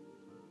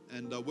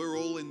 And we're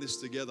all in this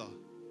together.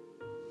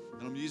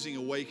 And I'm using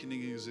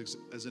awakening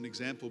as an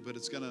example, but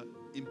it's going to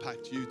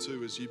impact you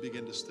too as you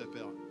begin to step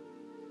out.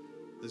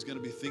 There's going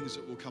to be things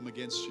that will come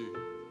against you,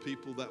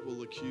 people that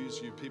will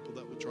accuse you, people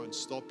that will try and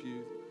stop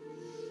you.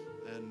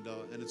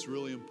 And it's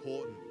really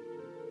important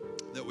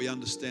that we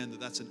understand that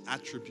that's an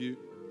attribute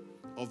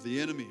of the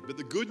enemy. But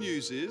the good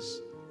news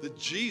is that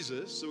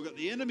Jesus, so we've got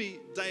the enemy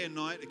day and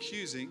night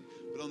accusing,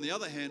 but on the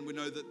other hand, we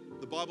know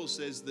that the Bible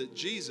says that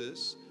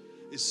Jesus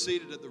is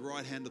seated at the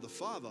right hand of the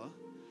Father,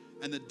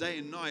 and that day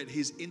and night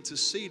He's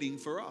interceding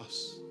for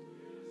us.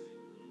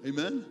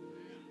 Amen?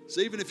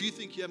 So even if you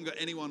think you haven't got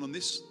anyone on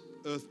this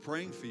earth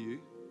praying for you,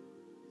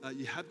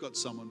 you have got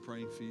someone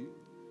praying for you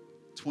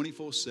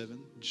 24/7.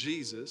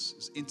 Jesus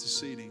is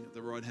interceding at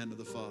the right hand of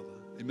the Father.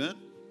 Amen?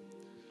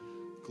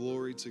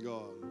 Glory to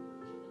God.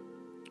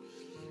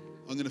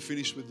 I'm going to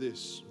finish with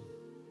this.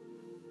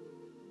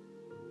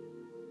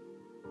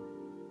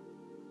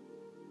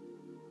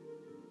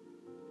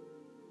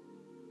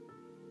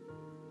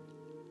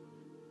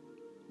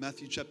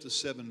 Matthew chapter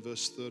 7,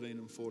 verse 13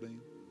 and 14.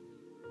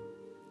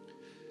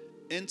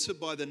 Enter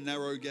by the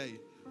narrow gate.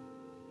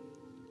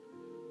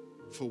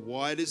 For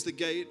wide is the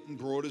gate and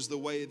broad is the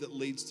way that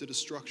leads to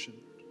destruction.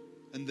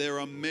 And there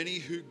are many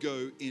who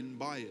go in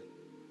by it.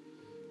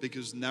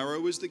 Because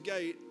narrow is the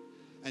gate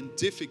and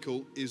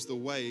difficult is the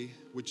way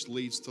which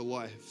leads to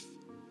life.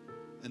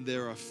 And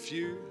there are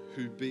few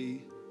who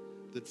be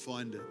that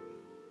find it.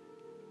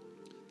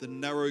 The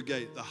narrow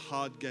gate, the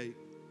hard gate.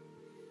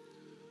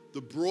 The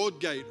broad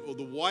gate or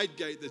the wide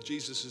gate that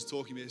Jesus is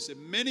talking about. He said,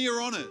 many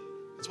are on it.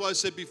 That's why I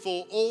said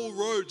before, all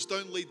roads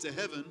don't lead to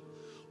heaven.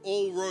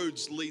 All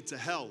roads lead to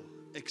hell,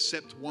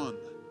 except one.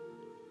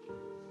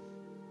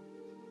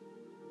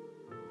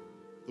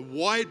 The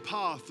wide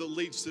path that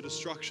leads to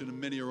destruction, and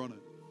many are on it.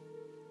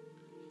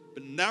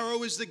 But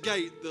narrow is the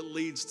gate that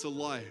leads to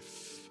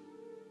life.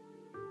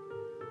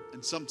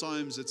 And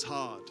sometimes it's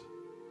hard.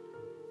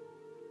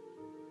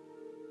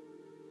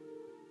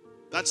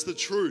 That's the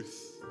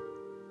truth.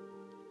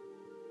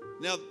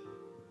 Now,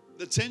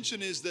 the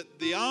tension is that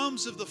the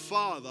arms of the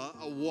Father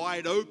are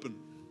wide open.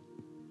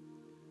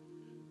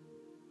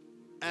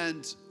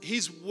 And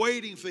He's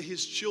waiting for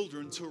His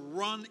children to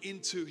run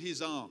into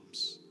His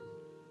arms.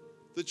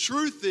 The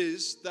truth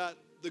is that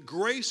the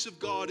grace of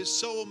God is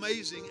so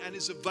amazing and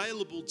is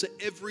available to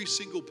every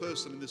single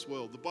person in this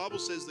world. The Bible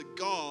says that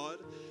God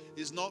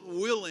is not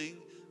willing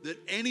that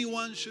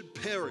anyone should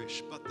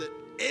perish, but that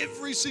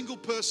every single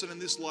person in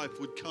this life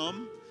would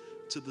come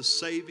to the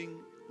saving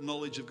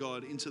knowledge of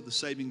God, into the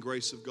saving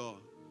grace of God.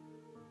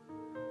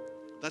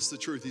 That's the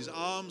truth. His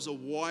arms are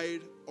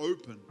wide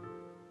open,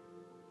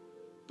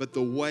 but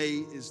the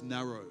way is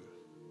narrow.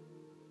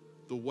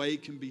 The way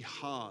can be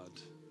hard.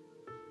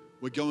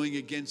 We're going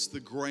against the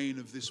grain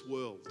of this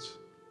world.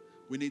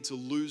 We need to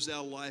lose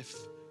our life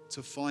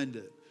to find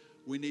it.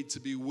 We need to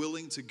be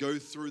willing to go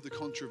through the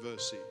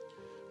controversy.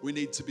 We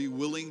need to be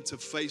willing to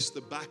face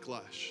the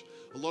backlash.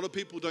 A lot of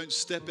people don't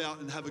step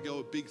out and have a go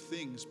at big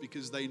things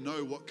because they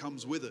know what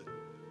comes with it.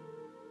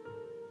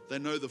 They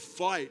know the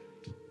fight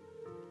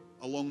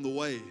along the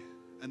way,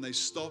 and they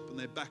stop and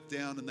they back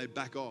down and they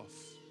back off.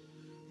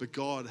 But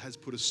God has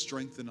put a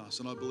strength in us,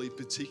 and I believe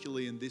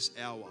particularly in this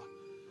hour,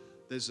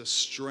 there's a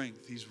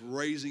strength. He's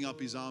raising up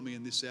His army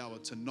in this hour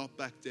to not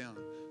back down,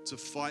 to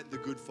fight the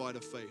good fight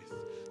of faith,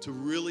 to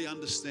really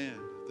understand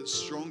that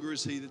stronger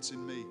is He that's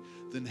in me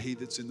than he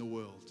that's in the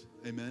world.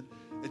 Amen.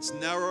 It's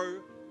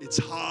narrow, it's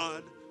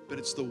hard, but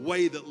it's the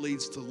way that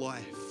leads to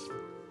life.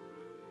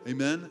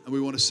 Amen. And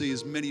we want to see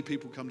as many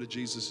people come to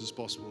Jesus as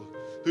possible.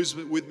 Who's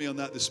with me on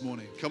that this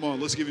morning? Come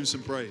on, let's give Him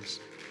some praise.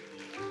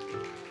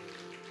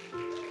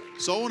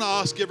 So I want to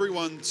ask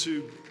everyone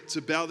to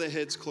bow their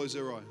heads, close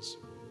their eyes.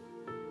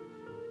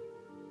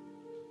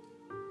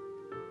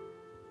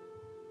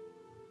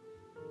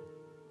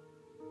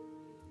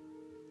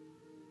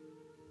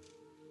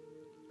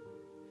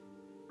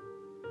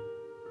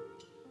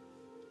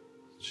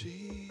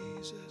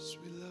 Jesus,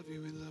 we love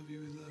you, we love you,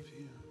 we love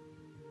you.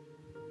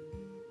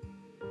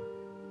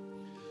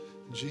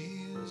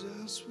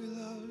 Jesus, we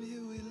love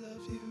you, we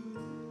love you.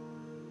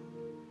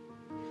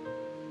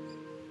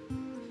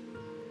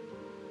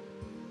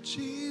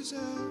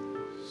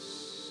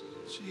 Jesus,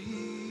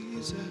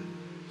 Jesus.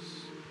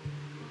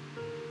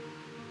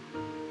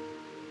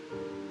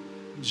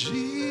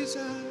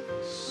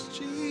 Jesus,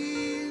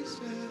 Jesus.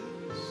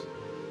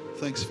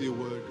 Thanks for your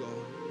word, God.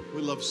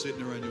 We love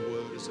sitting around your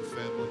word as a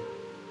family,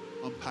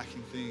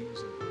 unpacking things.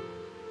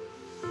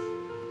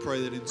 I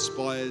pray that it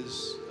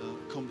inspires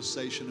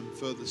conversation and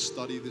further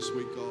study this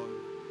week, God.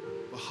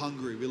 We're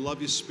hungry. We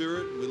love your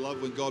spirit. We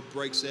love when God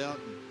breaks out.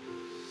 And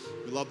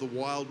we love the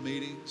wild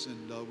meetings.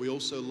 And we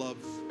also love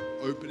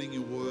opening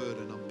your word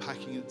and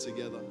unpacking it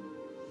together.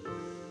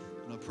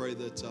 And I pray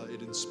that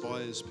it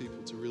inspires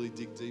people to really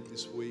dig deep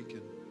this week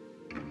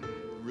and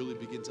really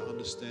begin to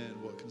understand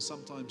what can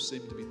sometimes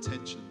seem to be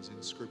tensions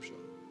in Scripture.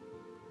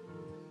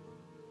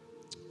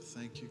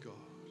 Thank you, God.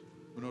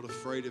 We're not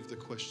afraid of the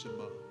question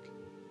mark.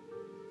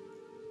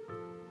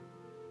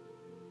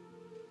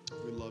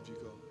 We love you,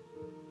 God.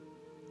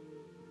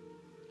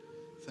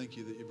 Thank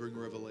you that you bring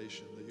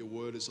revelation, that your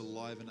word is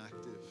alive and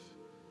active.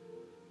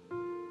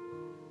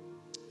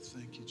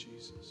 Thank you,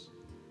 Jesus.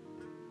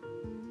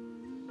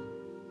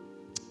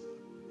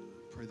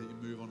 Pray that you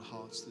move on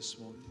hearts this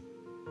morning.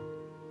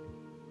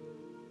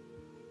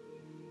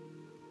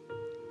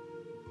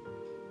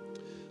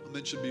 I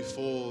mentioned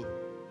before,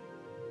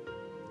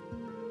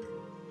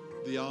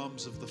 the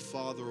arms of the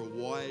Father are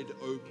wide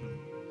open,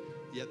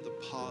 yet the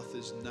path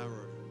is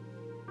narrow.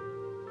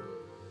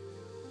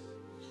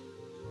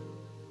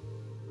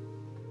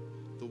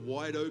 The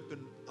wide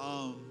open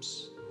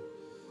arms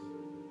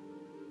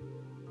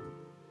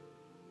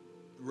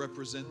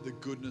represent the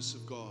goodness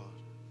of God.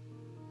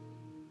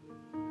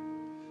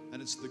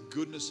 And it's the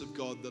goodness of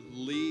God that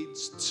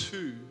leads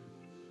to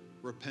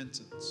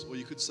repentance. Or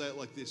you could say it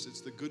like this: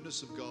 it's the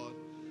goodness of God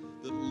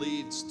that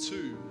leads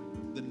to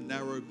the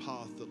narrow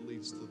path that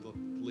leads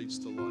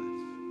to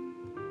life.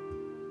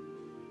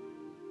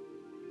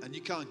 And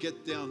you can't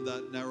get down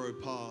that narrow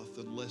path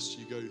unless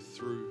you go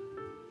through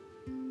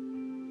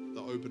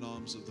the open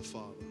arms of the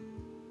Father.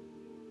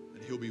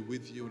 And He'll be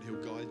with you and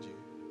He'll guide you.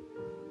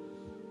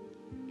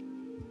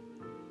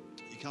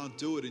 You can't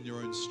do it in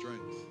your own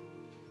strength.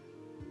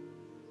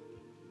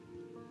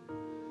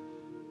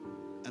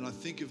 And I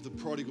think of the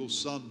prodigal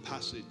son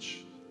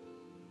passage.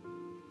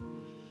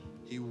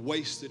 He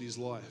wasted his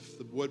life.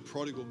 The word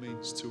prodigal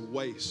means to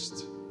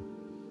waste.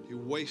 He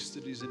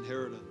wasted his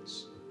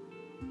inheritance.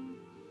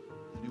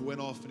 And he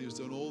went off and he was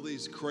doing all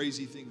these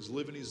crazy things,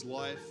 living his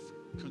life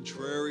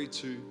contrary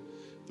to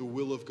the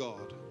will of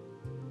God.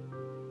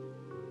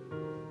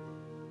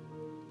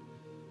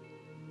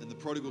 And the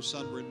prodigal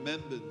son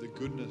remembered the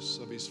goodness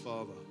of his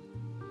father.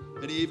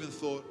 And he even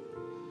thought,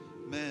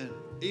 man,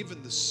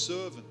 even the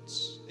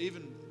servants,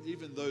 even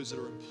those that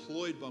are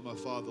employed by my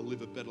father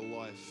live a better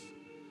life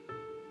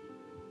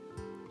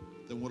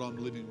than what I'm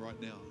living right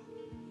now.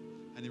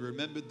 And he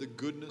remembered the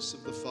goodness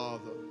of the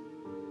Father,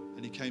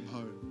 and he came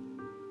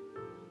home.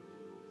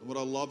 And what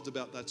I loved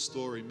about that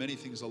story, many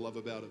things I love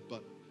about it,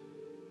 but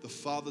the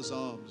Father's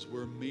arms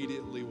were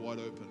immediately wide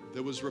open.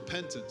 There was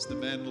repentance. The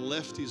man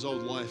left his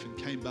old life and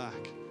came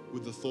back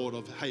with the thought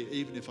of, hey,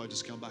 even if I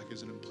just come back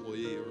as an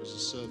employee or as a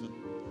servant.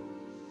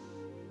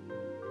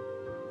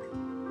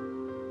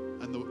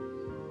 And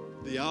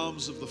the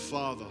arms of the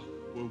Father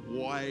were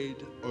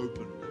wide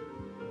open.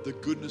 The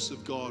goodness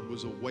of God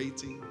was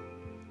awaiting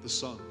the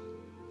Son.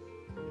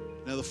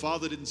 Now the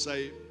Father didn't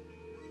say,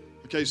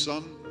 okay,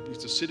 son, you have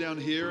to sit down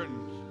here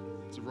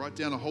and to write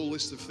down a whole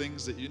list of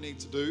things that you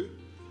need to do,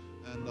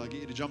 and I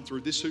get you to jump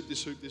through this hoop,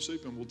 this hoop, this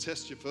hoop, and we'll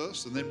test you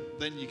first, and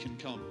then you can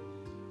come.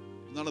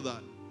 None of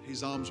that.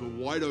 His arms were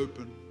wide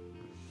open.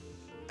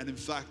 And in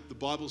fact, the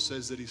Bible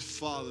says that his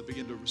father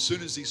began to, as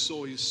soon as he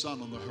saw his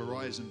son on the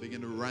horizon,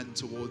 began to run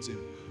towards him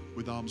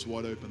with arms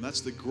wide open.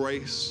 That's the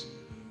grace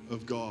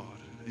of God.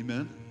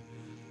 Amen?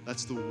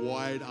 That's the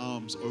wide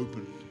arms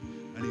open.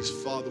 And his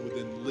father would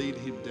then lead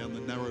him down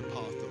the narrow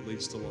path that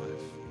leads to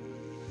life.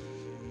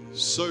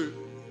 So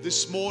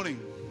this morning,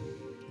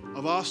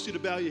 I've asked you to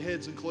bow your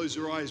heads and close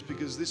your eyes,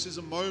 because this is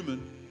a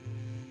moment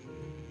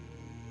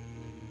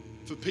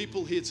for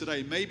people here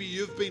today. Maybe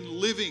you've been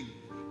living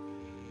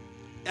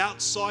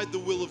outside the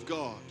will of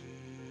God.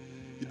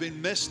 You've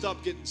been messed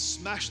up, getting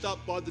smashed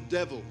up by the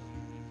devil.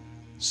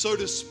 So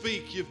to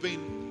speak, you've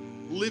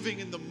been living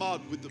in the mud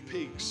with the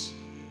pigs.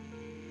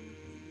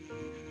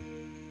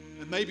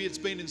 And maybe it's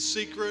been in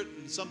secret,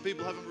 and some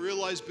people haven't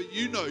realized, but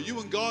you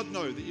and God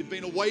know that you've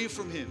been away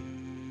from Him.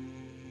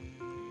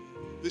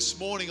 This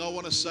morning I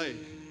want to say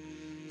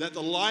that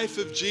the life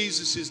of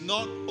Jesus is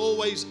not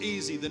always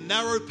easy. The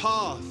narrow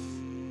path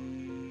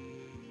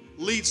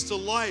leads to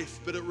life,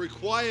 but it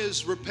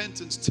requires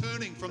repentance,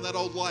 turning from that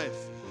old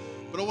life.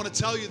 But I want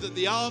to tell you that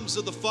the arms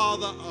of the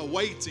Father are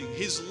waiting.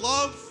 His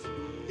love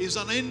is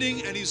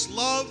unending, and His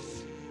love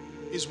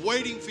is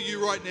waiting for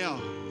you right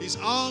now. His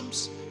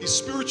arms, His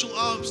spiritual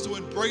arms, to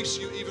embrace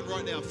you even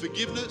right now.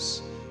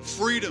 Forgiveness,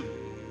 freedom.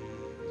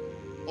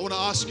 I want to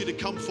ask you to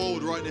come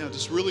forward right now.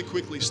 Just really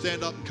quickly,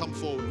 stand up and come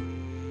forward.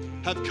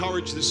 Have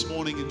courage this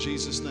morning in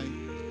Jesus'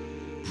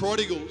 name.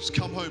 Prodigals,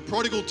 come home.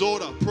 Prodigal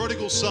daughter,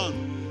 prodigal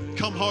son,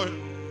 come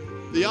home.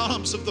 The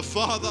arms of the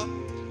Father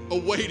are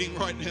waiting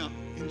right now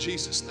in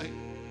Jesus' name.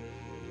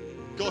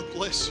 God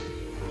bless you.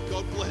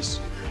 God bless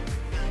you.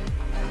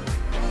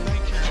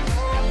 Thank you, Jesus.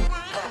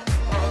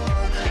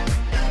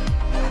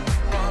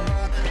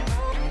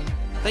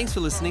 Thanks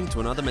for listening to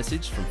another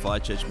message from Fire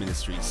Church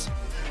Ministries.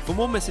 For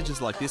more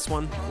messages like this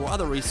one, or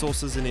other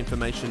resources and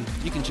information,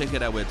 you can check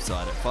out our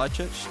website at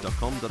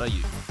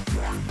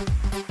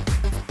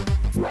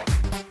firechurch.com.au.